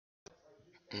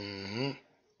Mm-hmm.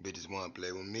 Bitches wanna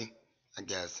play with me. I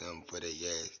got something for their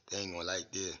ass. They ain't gonna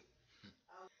like this.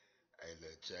 Hey,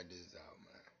 look, check this out,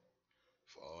 man.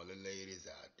 For all the ladies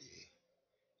out there,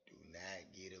 do not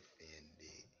get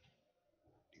offended.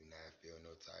 Do not feel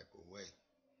no type of way.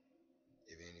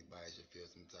 If anybody should feel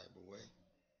some type of way,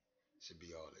 it should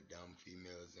be all the dumb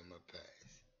females in my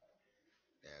past.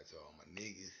 Now to all my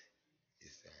niggas,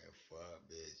 it's saying fuck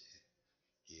bitches,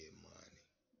 get money.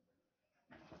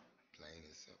 Plain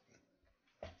and simple.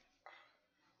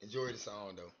 Enjoy the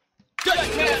song though.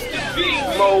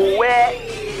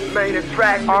 Moet, main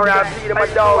track, R.I.P. to my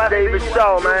dog David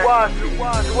Shaw, man.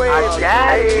 I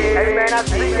got it. Hey man, I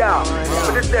see y'all.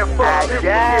 But this that Fuk B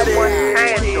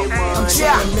Anthem. I'm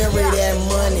trying to marry that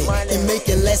money and make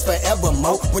it last forever,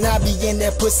 mo. When I be in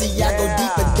that pussy, I go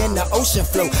deeper than the ocean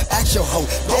flow. Act your hoe,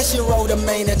 that shit roll the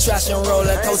main attraction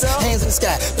roller coaster. Hands in the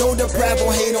sky, don't deprive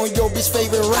or hate on your bitch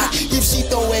favorite rock. If she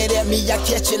throw it at me, I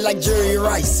catch it like Jerry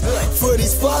Rice. For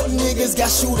these fuck niggas, got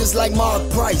shooters like Mark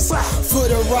Price. For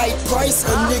the right price,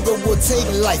 a nigga will take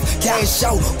life. Cash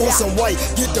out on some white,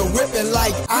 get the whipping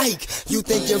like Ike. You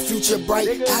think your future bright?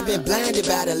 I've been blinded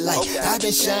by the light. I've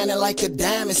been shining like a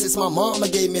diamond since my mama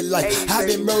gave me life. I've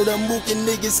been murder mooking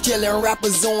niggas, killing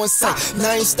rappers on sight.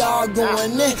 9-star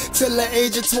going in till the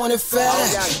age of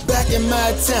 25. Back in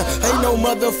my town, ain't no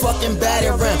motherfucking bad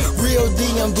around. Real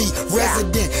DMV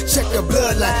resident, check the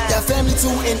bloodline. Got family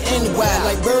too in NY,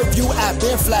 like Birdview, I've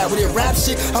been fly. With it rap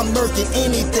shit, I'm murking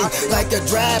anything like a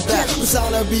drive-by. We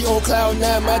to be on cloud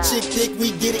 9, my chick thick,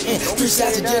 we get it in. 3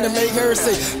 shots again to make her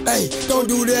say, hey, don't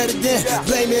do that again.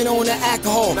 Blame it on the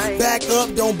alcohol. Back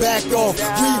up, don't back off.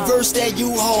 Reverse that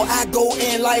U-Haul, I go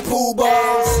in like pool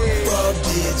balls. Fuck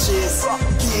bitches,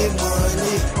 get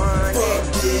money. Fuck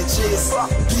bitches,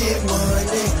 get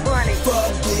money.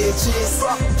 Fuck bitches,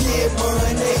 get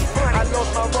money. I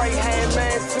lost my right hand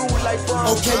man too, like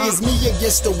okay, it's me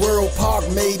against the world, Park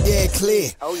made that clear.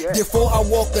 Before I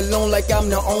walk alone like I'm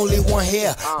the only one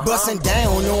here. Busting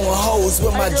down on hoes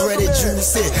with my dreaded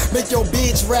juice here. Make your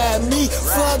bitch ride me,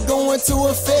 fuck going to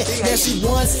a fit. Now she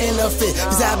wants in a fit,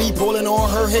 cause I be pulling on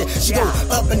her head. She go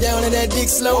up and down in that dick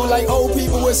slow like old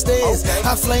people with stairs.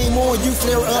 I flame on, you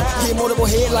flare up, get multiple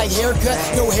head like haircut.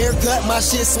 No haircut, my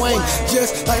shit swing,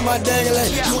 just like my dangling.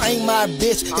 You ain't my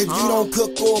bitch if you don't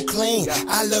cook or clean.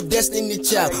 I love Destiny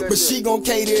Child, but she gon'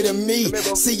 cater to me.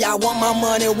 See, I want my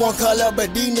money one color,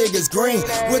 but these niggas green.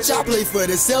 Which I play for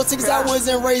the Celtics, I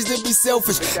wasn't raised to be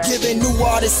selfish. Giving new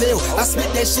artists hell, I spit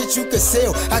that shit you could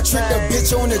sell. I trick a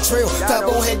bitch on the trail,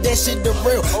 top on head that shit the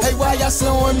real. Hey, why y'all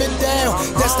slowing me down?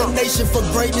 Destination for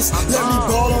greatness, let me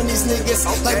ball on these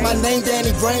niggas. Like my name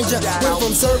Danny Granger, went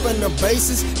from serving the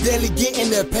bases, daily getting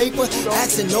the paper,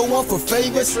 asking no one for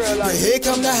favors. But here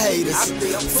come the haters,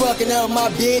 fucking up my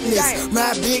business.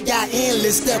 My big got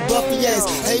endless, that Buffy ass.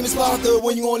 Hey, Miss Parker,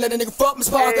 when you gonna let a nigga fuck Miss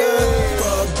Parker?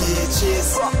 Fuck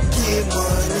bitches, get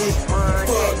money.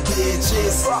 Fuck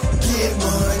bitches, get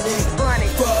money.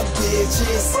 Fuck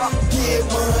bitches, get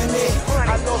money.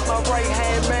 I lost my right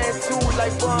hand man too,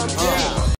 like Fuk B.